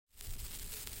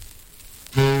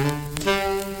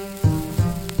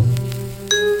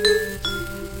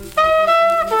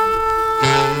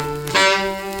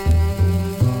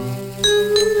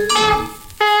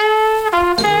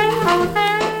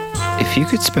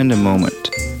spend a moment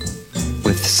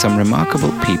with some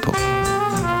remarkable people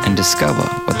and discover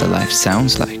what their life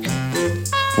sounds like,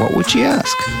 what would you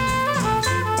ask?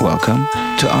 Welcome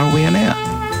to Are We On Air?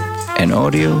 An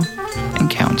audio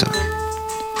encounter.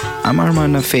 I'm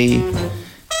Armand Nafei,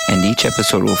 and each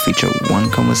episode will feature one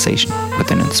conversation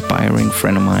with an inspiring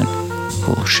friend of mine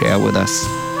who will share with us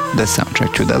the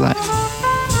soundtrack to their life.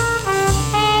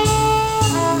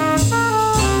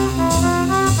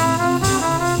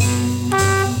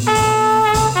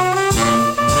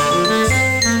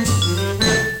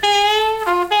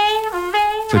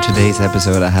 For today's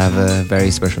episode, I have a very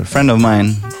special friend of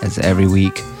mine, as every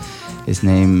week. His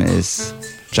name is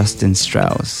Justin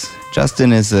Strauss.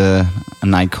 Justin is an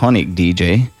iconic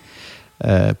DJ,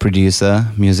 producer,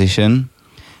 musician,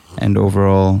 and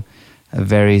overall a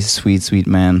very sweet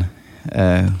man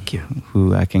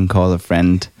who I can call a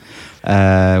friend.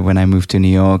 When I moved to New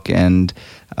York and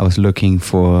I was looking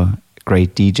for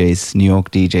great DJs, New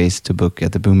York DJs to book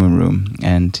at the Boom Boom Room,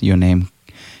 and your name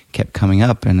kept coming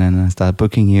up, and then I started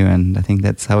booking you, and I think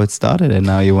that's how it started. And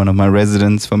now you're one of my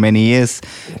residents for many years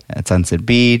at Sunset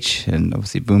Beach, and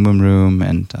obviously Boom Boom Room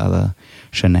and other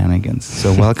shenanigans.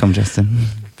 So welcome, Justin.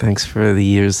 Thanks for the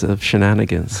years of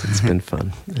shenanigans. It's been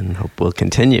fun, and hope we'll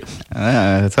continue.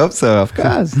 Let's hope so, of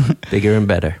course. Bigger and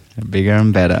better. Bigger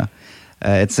and better.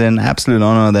 It's an absolute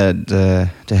honor that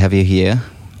to have you here.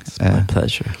 It's my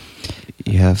pleasure.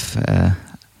 You have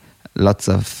lots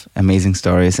of amazing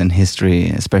stories and history,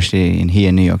 especially in here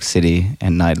in New York City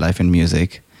and nightlife and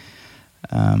music.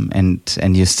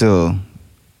 And you're still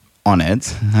on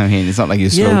it. I mean, it's not like you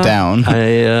slowed down.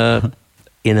 I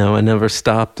never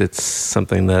stopped. It's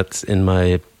something that's in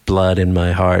my blood, in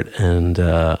my heart, and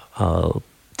I'll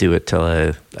do it till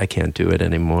I can't do it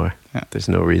anymore. Yeah. There's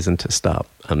no reason to stop.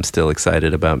 I'm still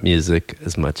excited about music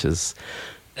as much as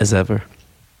ever.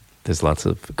 There's lots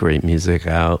of great music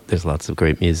out. There's lots of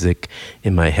great music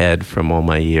in my head from all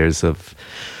my years of,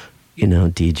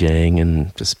 DJing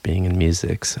and just being in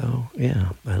music. So, yeah,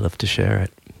 I love to share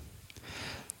it.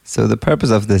 So the purpose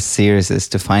of this series is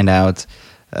to find out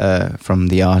from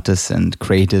the artists and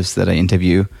creatives that I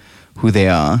interview who they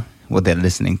are, what they're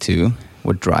listening to,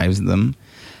 what drives them.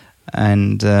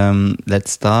 And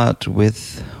let's start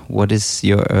with, what is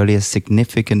your earliest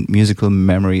significant musical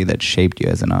memory that shaped you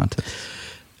as an artist?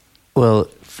 Well,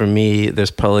 for me,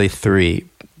 there's probably three.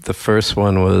 The first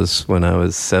one was when I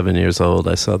was 7 years old.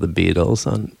 I saw the Beatles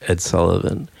on Ed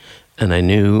Sullivan, and I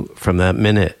knew from that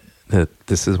minute that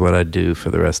this is what I'd do for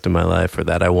the rest of my life, or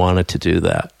that I wanted to do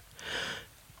that.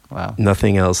 Wow.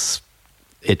 Nothing else.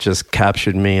 It just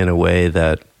captured me in a way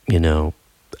that,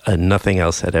 nothing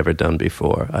else had ever done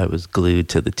before. I was glued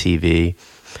to the TV,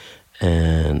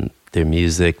 and their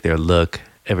music, their look,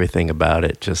 everything about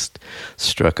it just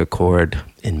struck a chord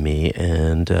in me,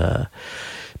 and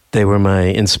they were my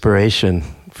inspiration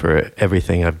for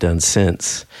everything I've done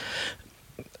since.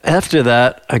 After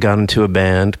that, I got into a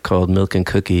band called Milk and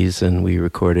Cookies, and we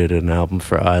recorded an album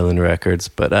for Island Records,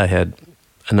 but I had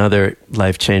another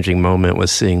life-changing moment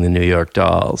was seeing the New York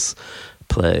Dolls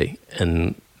play,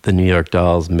 and the New York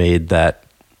Dolls made that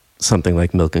something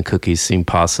like Milk and Cookies seem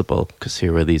possible, because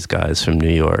here were these guys from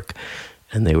New York,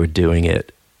 and they were doing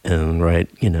it, and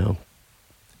it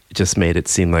just made it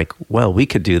seem like, well, we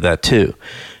could do that too.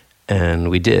 And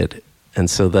we did. And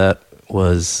so that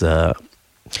was, and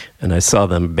I saw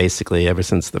them basically ever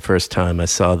since the first time I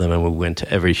saw them, and we went to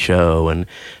every show, and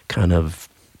kind of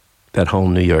that whole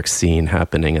New York scene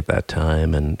happening at that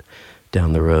time, and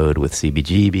down the road with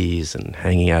CBGBs, and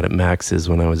hanging out at Max's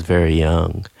when I was very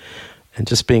young, and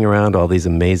just being around all these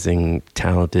amazing,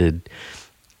 talented,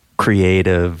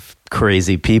 creative,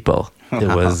 crazy people. It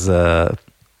was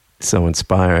so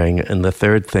inspiring. And the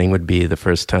third thing would be the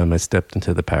first time I stepped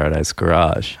into the Paradise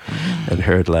Garage and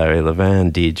heard Larry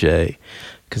Levan DJ,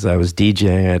 because I was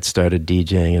DJing. I had started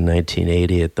DJing in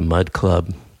 1980 at the Mud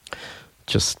Club,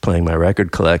 just playing my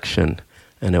record collection.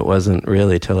 And it wasn't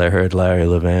really till I heard Larry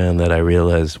Levan that I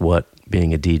realized what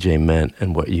being a DJ meant,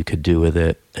 and what you could do with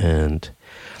it, and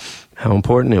how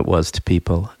important it was to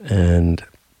people. And,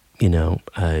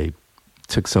 I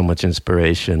took so much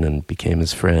inspiration and became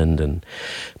his friend, and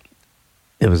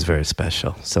it was very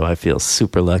special. So I feel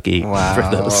super lucky for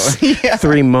those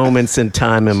 3 moments in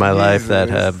time in my life that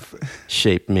have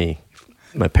shaped me.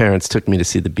 My parents took me to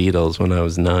see the Beatles when I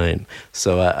was 9,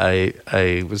 so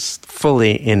I was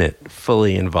fully in it,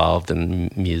 fully involved in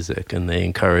music, and they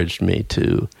encouraged me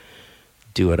to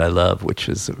do what I love, which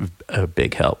is a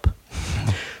big help.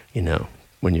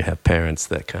 When you have parents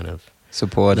that kind of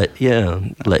support,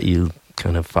 let you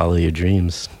kind of follow your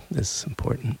dreams is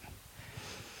important.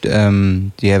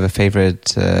 Do you have a favorite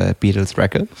Beatles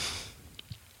record?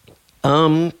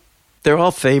 They're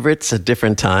all favorites at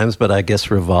different times, but I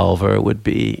guess Revolver would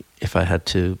be, if I had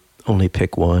to only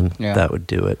pick one, that would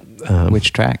do it.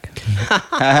 Which track?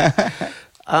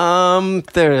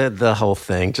 The whole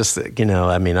thing, just,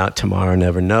 I mean, Tomorrow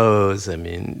Never Knows. I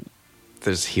mean,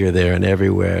 there's Here, There, and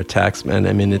Everywhere, Taxman.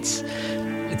 I mean, it's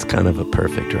kind of a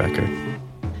perfect record.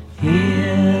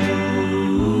 Here,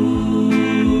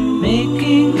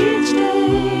 making each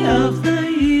day of the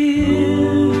year,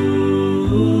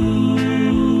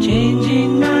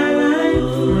 changing my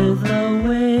life with a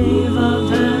wave of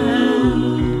her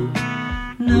hand.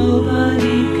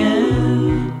 Nobody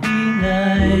can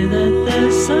deny that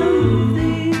there's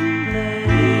something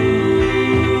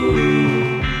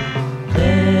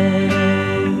there,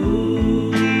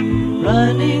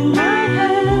 running my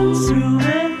hands through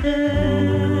her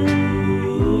hair,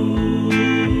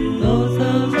 both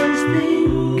of us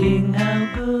thinking how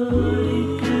good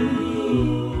it can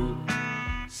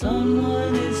be.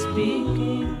 Someone is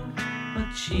speaking,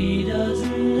 but she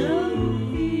doesn't know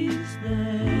he's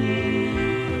there.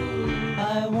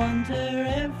 I want her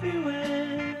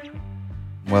everywhere.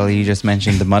 Well, you just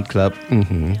mentioned the Mud Club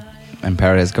Mm-hmm. and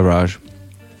Paradise Garage.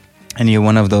 And you're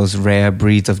one of those rare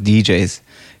breeds of DJs.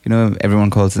 Everyone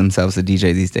calls themselves a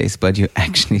DJ these days, but you've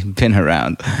actually been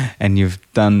around and you've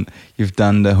done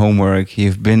the homework.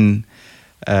 You've been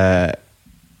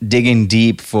digging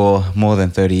deep for more than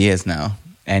 30 years now.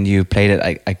 And you played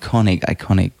at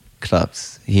iconic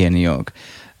clubs here in New York.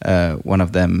 One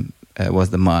of them was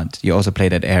the Mud. You also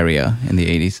played at Area in the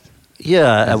 80s.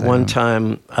 Yeah, at one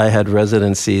time I had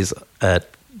residencies at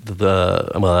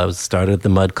I started at the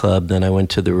Mud Club, then I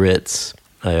went to the Ritz.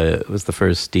 I was the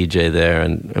first DJ there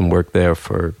and worked there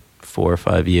for 4 or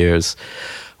 5 years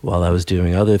while I was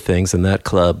doing other things in that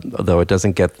club, although it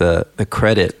doesn't get the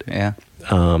credit. Yeah.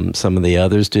 Some of the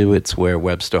others do. It's where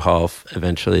Webster Hall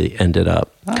eventually ended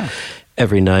up. Ah.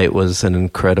 Every night was an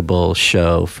incredible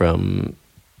show, from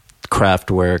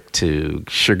Kraftwerk to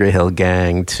Sugar Hill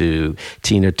Gang to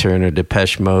Tina Turner,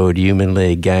 Depeche Mode, Human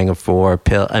League, Gang of Four,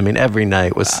 Pill. I mean, every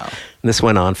night was. Wow. And this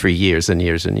went on for years and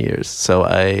years and years. So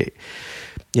and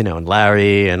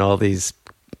Larry and all these,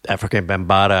 Africa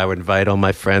Bambaataa, I would invite all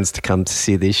my friends to come to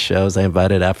see these shows. I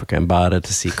invited Africa Bambaataa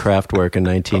to see Kraftwerk in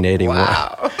 1981.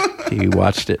 Wow. He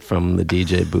watched it from the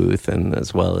DJ booth, and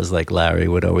as well as like Larry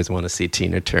would always want to see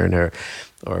Tina Turner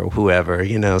or whoever,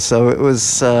 So it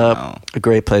was a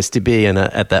great place to be. And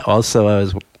at that also,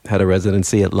 I had a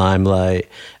residency at Limelight,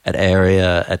 at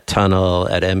Area, at Tunnel,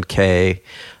 at MK.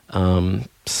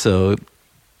 So,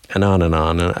 and on and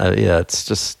on. And it's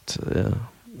just,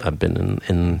 I've been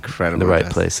in the right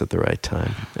place at the right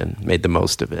time and made the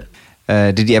most of it.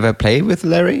 Did you ever play with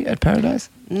Larry at Paradise?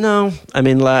 No, I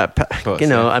mean,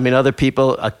 other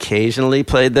people occasionally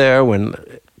played there when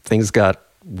things got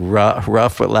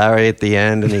rough with Larry at the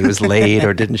end and he was late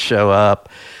or didn't show up.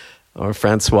 Or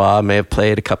Francois may have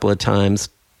played a couple of times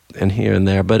and here and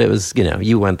there, but it was,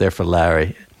 you went there for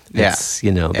Larry. It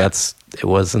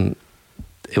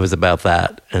was about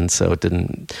that. And so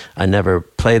I never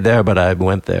played there, but I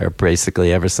went there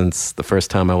basically ever since the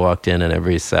first time I walked in and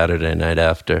every Saturday night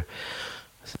after.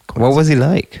 What was he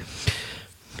like?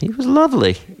 He was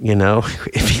lovely,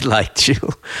 if he liked you.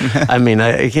 I mean,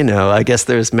 I guess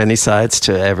there's many sides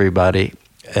to everybody.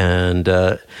 And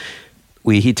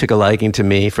he took a liking to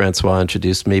me. Francois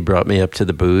introduced me, brought me up to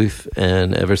the booth.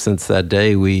 And ever since that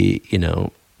day,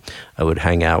 I would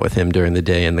hang out with him during the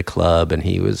day in the club. And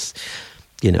he was,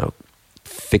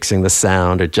 fixing the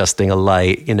sound, adjusting a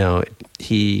light.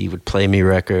 He would play me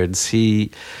records.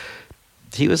 He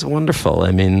was wonderful.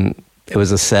 I mean, it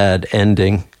was a sad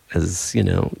ending, as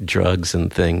drugs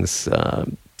and things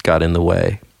got in the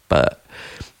way. But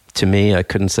to me, I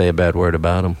couldn't say a bad word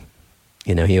about him.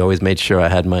 He always made sure I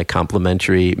had my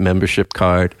complimentary membership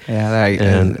card. Yeah,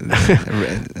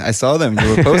 I saw them. You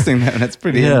were posting them. That's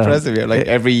pretty impressive. You're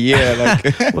every year.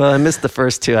 Well, I missed the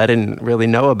first two. I didn't really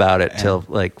know about it till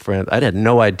I had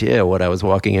no idea what I was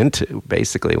walking into.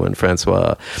 Basically, when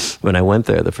I went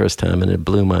there the first time, and it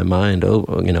blew my mind,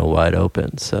 wide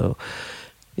open. So,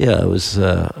 yeah, it was.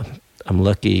 I'm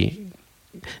lucky.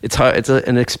 It's hard. It's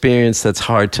an experience that's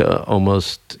hard to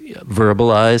almost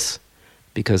verbalize,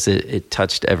 because it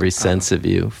touched every sense of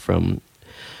you, from,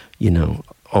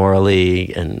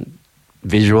 orally and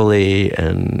visually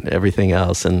and everything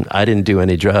else. And I didn't do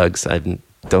any drugs. I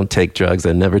don't take drugs.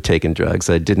 I've never taken drugs.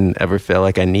 I didn't ever feel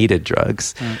like I needed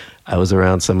drugs. I was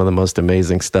around some of the most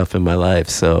amazing stuff in my life.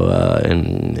 So,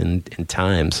 in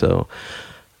time. So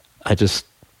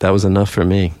that was enough for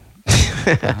me.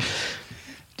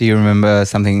 Do you remember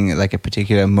something like a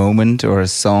particular moment or a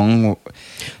song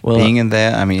being in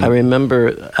there? I mean, I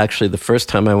remember actually the first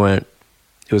time I went,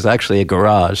 it was actually a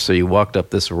garage. So you walked up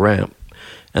this ramp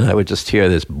and I would just hear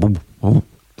this boom, boom,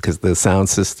 because the sound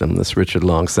system, this Richard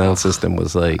Long sound system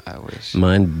was like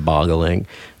mind-boggling.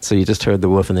 So you just heard the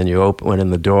woof and then you went in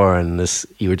the door and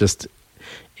you were just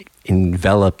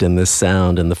enveloped in this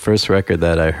sound. And the first record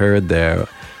that I heard there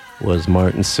was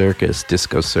Martin Circus,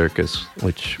 Disco Circus,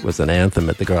 which was an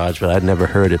anthem at the garage, but I'd never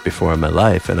heard it before in my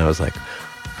life. And I was like,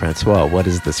 Francois, what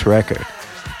is this record?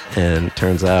 And it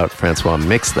turns out Francois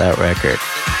mixed that record.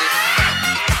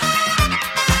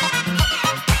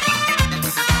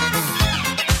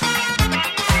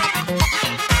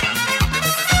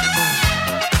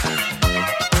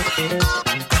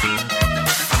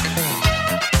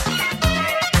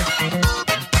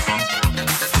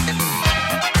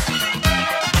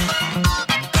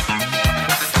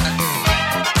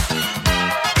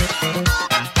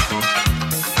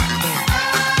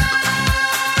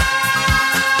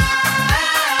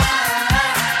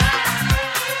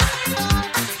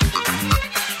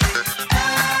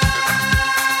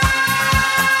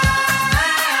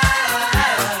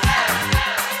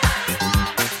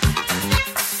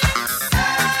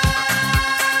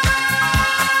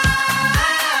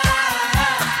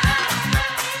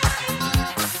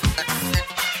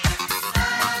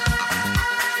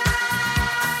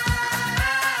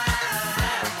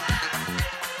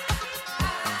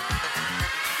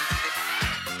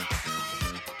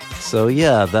 So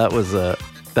yeah, that was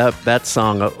that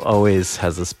song always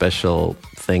has a special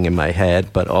thing in my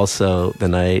head. But also the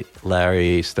night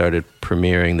Larry started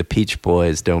premiering the Peach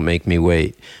Boys' "Don't Make Me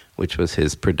Wait," which was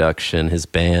his production, his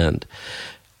band,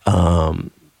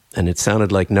 and it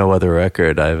sounded like no other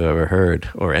record I've ever heard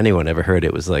or anyone ever heard.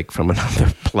 It was like from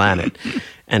another planet,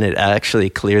 and it actually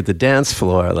cleared the dance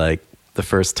floor. Like the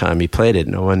first time he played it,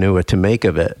 no one knew what to make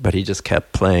of it, but he just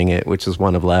kept playing it, which is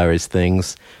one of Larry's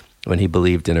things. When he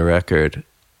believed in a record,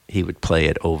 he would play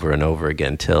it over and over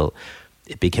again till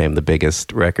it became the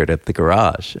biggest record at the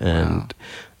garage. And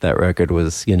that record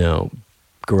was,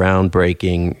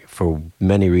 groundbreaking for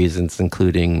many reasons,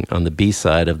 including on the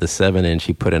B-side of the 7-inch,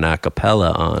 he put an a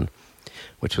cappella on,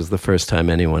 which was the first time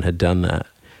anyone had done that.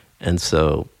 And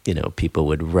so, people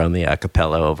would run the a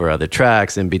cappella over other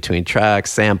tracks, in between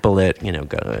tracks, sample it,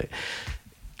 go...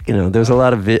 there's a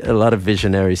lot of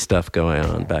visionary stuff going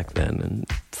on back then, and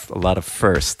a lot of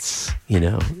firsts.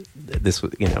 This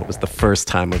was, it was the first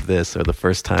time of this or the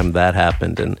first time that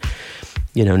happened, and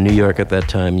New York at that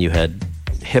time, you had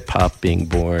hip hop being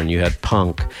born, you had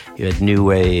punk, you had new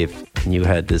wave, and you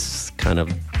had this kind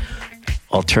of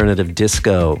alternative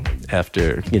disco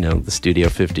after the Studio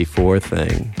 54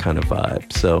 thing kind of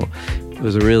vibe. So it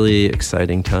was a really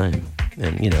exciting time,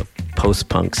 and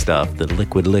post-punk stuff, the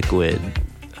Liquid,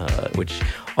 which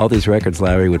all these records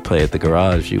Larry would play at the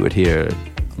garage. You would hear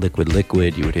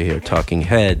Liquid, you would hear Talking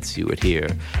Heads, you would hear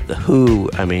The Who.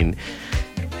 I mean,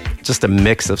 just a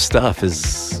mix of stuff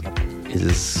is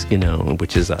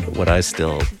which is what I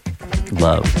still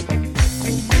love.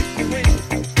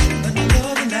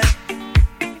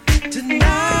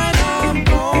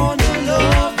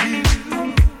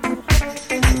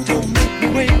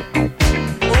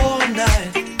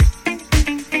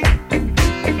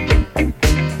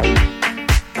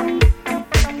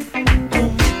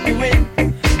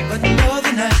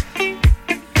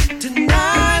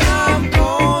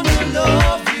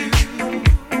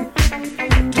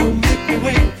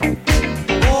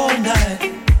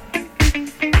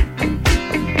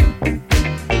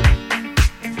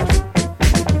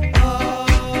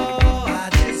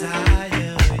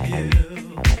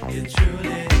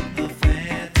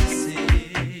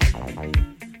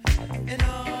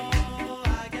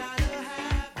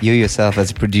 You yourself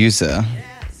as a producer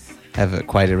have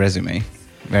quite a resume,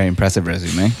 very impressive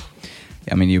resume.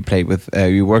 I mean, you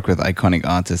work with iconic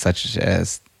artists such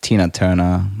as Tina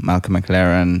Turner, Malcolm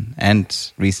McLaren,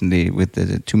 and recently with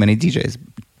the Too Many DJs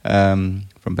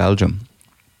from Belgium.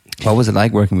 What was it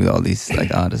like working with all these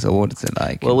artists, or what is it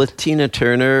like? Well, with Tina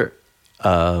Turner,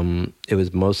 it was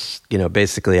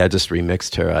basically I just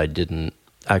remixed her. I didn't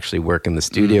actually work in the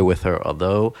studio with her,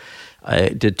 although I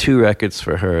did 2 records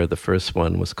for her. The first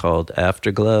one was called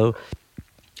Afterglow,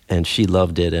 and she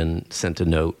loved it and sent a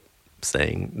note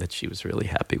saying that she was really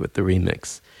happy with the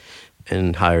remix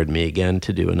and hired me again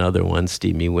to do another one,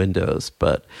 Steamy Windows.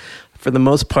 But for the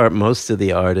most part, most of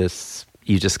the artists,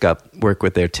 you just got work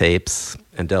with their tapes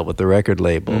and dealt with the record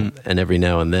label. And every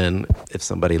now and then, if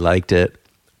somebody liked it,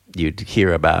 you'd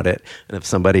hear about it. And if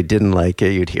somebody didn't like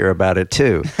it, you'd hear about it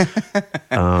too.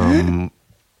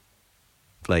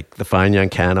 like the Fine Young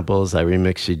Cannibals. I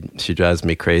remixed She Drives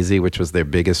Me Crazy, which was their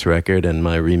biggest record, and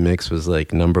my remix was like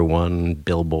 #1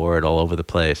 Billboard all over the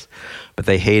place. But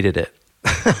they hated it.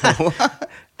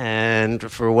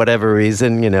 And for whatever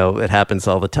reason, it happens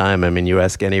all the time. I mean, you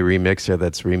ask any remixer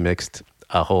that's remixed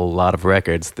a whole lot of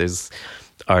records, there's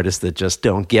artists that just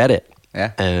don't get it.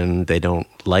 Yeah. And they don't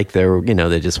like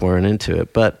they just weren't into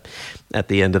it. But at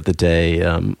the end of the day,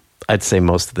 I'd say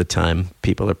most of the time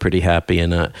people are pretty happy.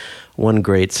 And one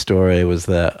great story was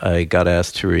that I got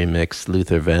asked to remix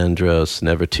Luther Vandross'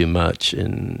 Never Too Much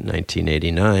in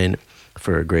 1989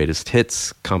 for a greatest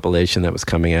hits compilation that was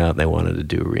coming out. They wanted to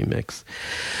do a remix.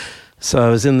 So I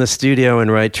was in the studio in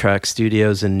Right Track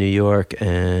Studios in New York,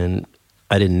 and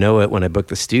I didn't know it when I booked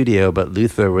the studio, but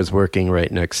Luther was working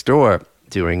right next door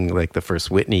doing like the first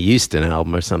Whitney Houston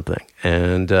album or something.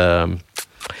 And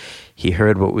he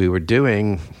heard what we were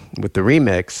doing with the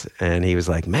remix, and he was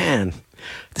like, "Man,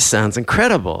 this sounds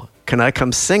incredible. Can I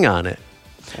come sing on it?"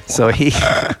 So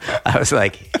I was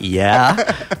like,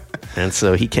 "Yeah." And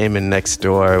so he came in next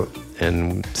door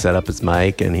and set up his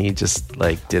mic, and he just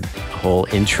like did a whole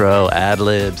intro,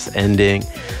 ad-libs, ending.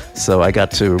 So I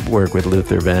got to work with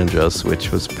Luther Vandross,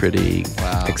 which was pretty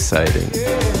exciting.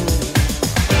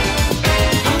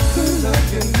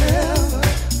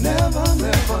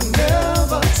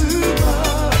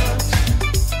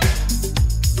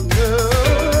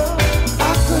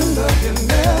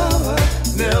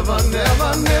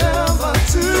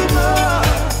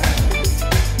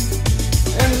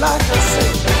 Like I say,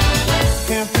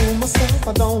 can't fool myself.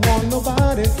 I don't want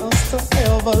nobody else to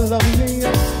ever love me.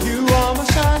 You are my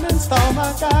shining star,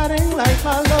 my guiding light,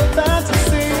 my love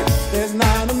fantasy. There's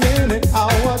not a minute,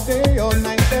 hour, day or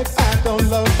night that I don't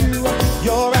love you.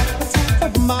 You're at the top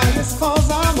of my list,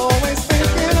 'cause I'm always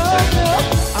thinking of you.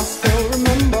 I still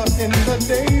remember in the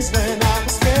days when I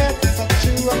was scared to touch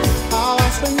you, how I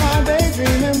spent my day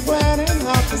dreaming, planning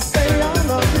how to say I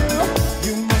love you.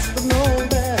 You must have known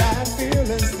that I had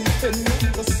feelings deep in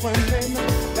the swimming.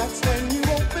 That's when you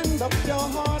opened up your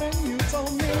heart and you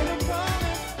told me to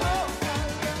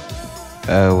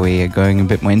come. We are going a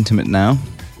bit more intimate now.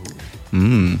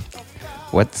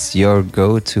 What's your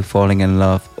go-to falling in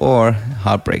love or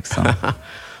heartbreak song?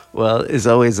 Well, there's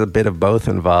always a bit of both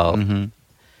involved.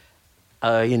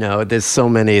 There's so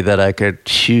many that I could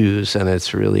choose, and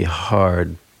it's really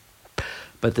hard.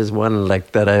 But there's one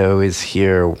like that I always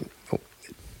hear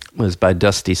was by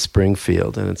Dusty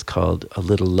Springfield, and it's called A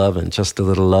Little Lovin', Just a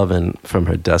Little Lovin', from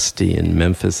her Dusty in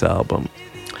Memphis album.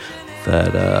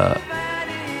 That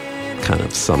kind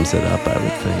of sums it up, I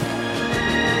would think.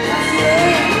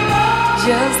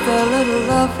 Just a little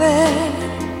loving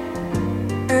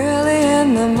early in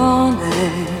the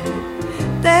morning.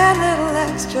 That little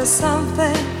extra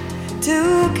something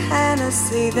to kind of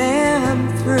see them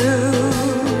through.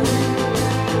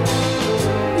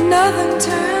 Nothing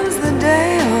turns the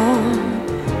day on,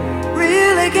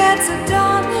 really gets it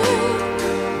done,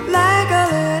 like a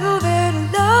little bit of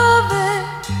loving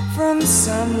from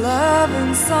some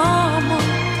loving someone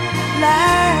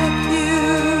like you.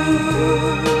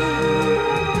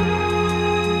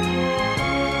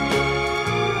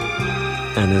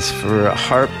 And as for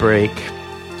heartbreak,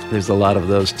 there's a lot of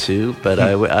those too, but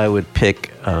I would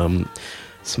pick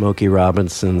Smokey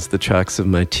Robinson's The Tracks of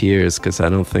My Tears, because I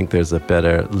don't think there's a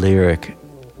better lyric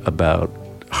about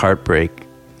heartbreak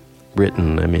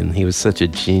written. I mean, he was such a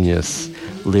genius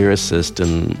lyricist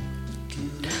and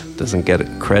doesn't get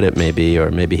credit maybe,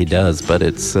 or maybe he does, but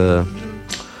it's a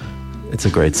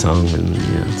great song, and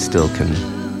it still can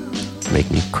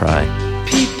make me cry.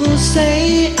 People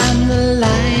say I'm the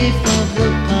life of the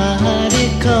party,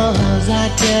 'cause I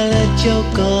tell a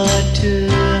joke or two.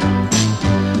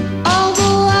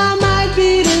 Although I might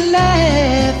be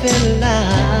laughing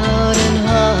loud and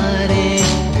hearty,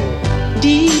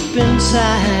 deep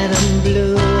inside I'm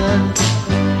blue.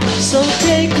 So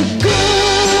take a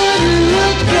good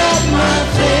look at my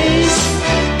face.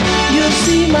 You'll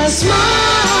see my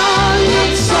smile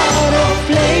looks out of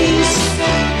place.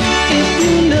 If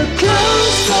you look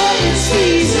closer, it's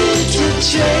easy to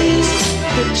trace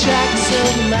the tracks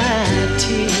of my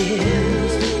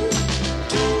tears.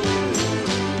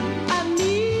 I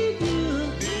need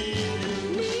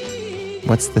you.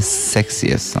 What's the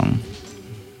sexiest song?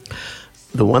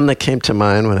 The one that came to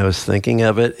mind when I was thinking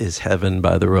of it is Heaven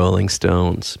by the Rolling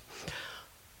Stones.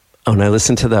 When I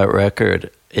listen to that record,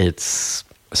 it's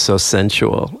so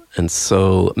sensual and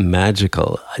so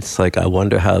magical. It's like, I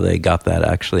wonder how they got that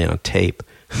actually on tape.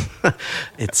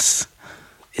 It's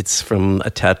from a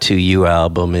Tattoo You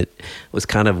album. It was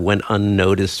kind of went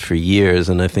unnoticed for years,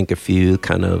 and I think a few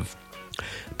kind of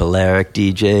Balearic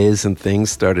DJs and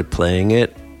things started playing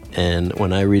it, And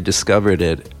when I rediscovered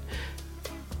it,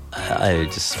 I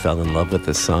just fell in love with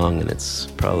the song, and it's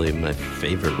probably my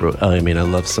favorite. I mean, I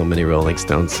love so many Rolling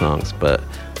Stones songs, but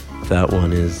that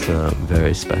one is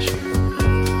very special.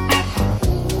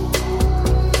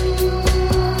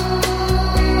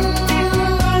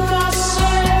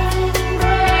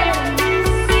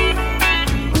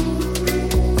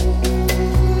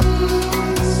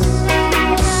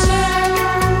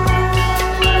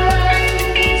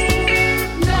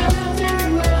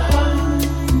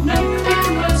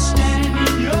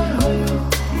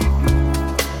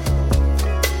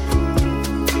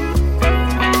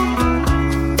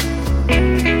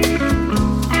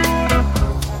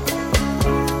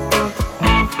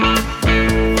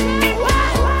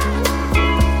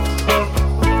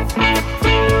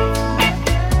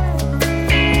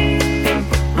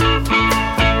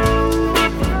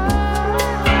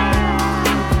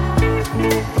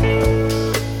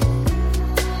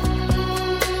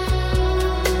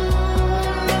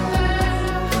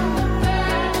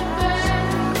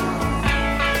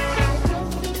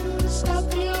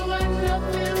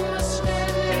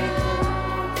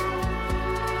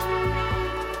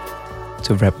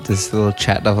 To wrap this little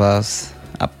chat of ours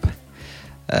up,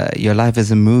 your life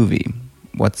is a movie.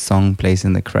 What song plays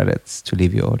in the credits to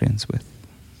leave your audience with?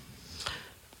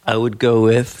 I would go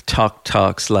with Talk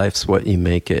Talk's Life's What You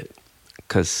Make It,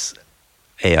 because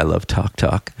I love Talk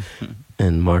Talk.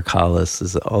 And Mark Hollis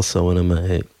is also one of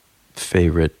my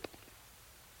favorite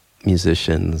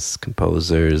musicians,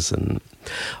 composers, and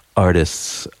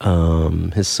artists.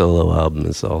 His solo album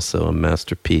is also a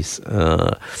masterpiece.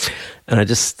 And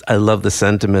I love the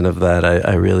sentiment of that.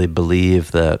 I really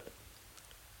believe that,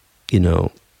 you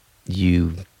know,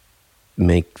 you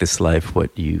make this life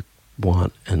what you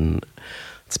want. And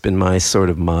it's been my sort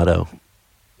of motto.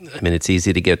 I mean, it's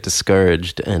easy to get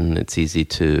discouraged, and it's easy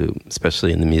to,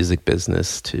 especially in the music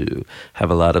business, to have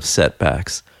a lot of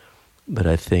setbacks. But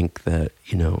I think that,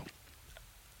 you know,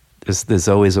 there's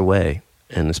always a way.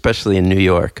 And especially in New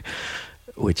York,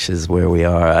 which is where we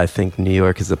are, I think New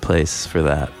York is a place for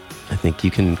that. I think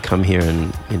you can come here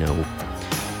and, you know,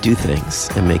 do things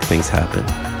and make things happen.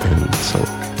 And so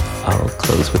I'll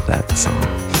close with that song.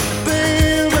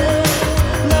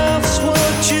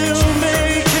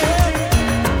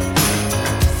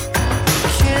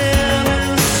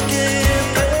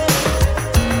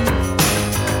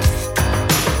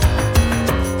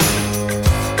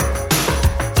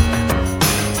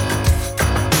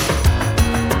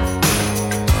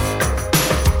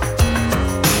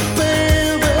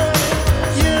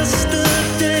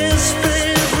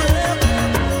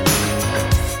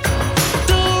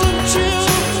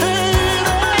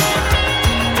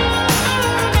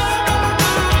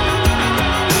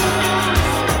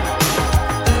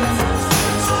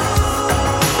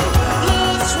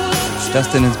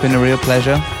 Justin, it's been a real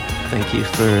pleasure. Thank you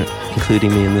for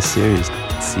including me in this series.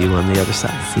 See you on the other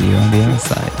side. See you on the other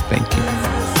side. Thank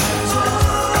you.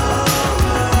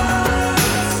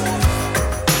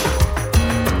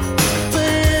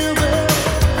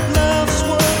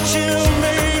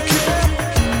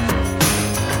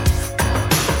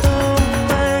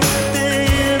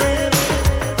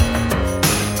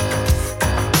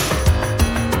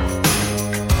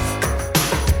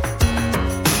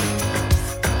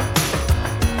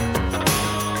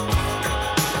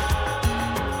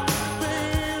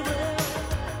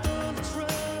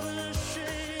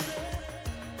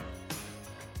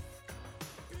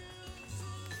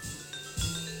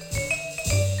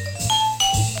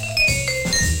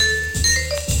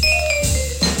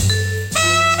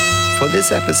 For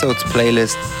this episode's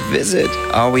playlist, visit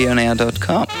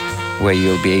areweonair.com, where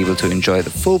you'll be able to enjoy the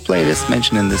full playlist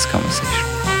mentioned in this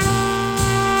conversation.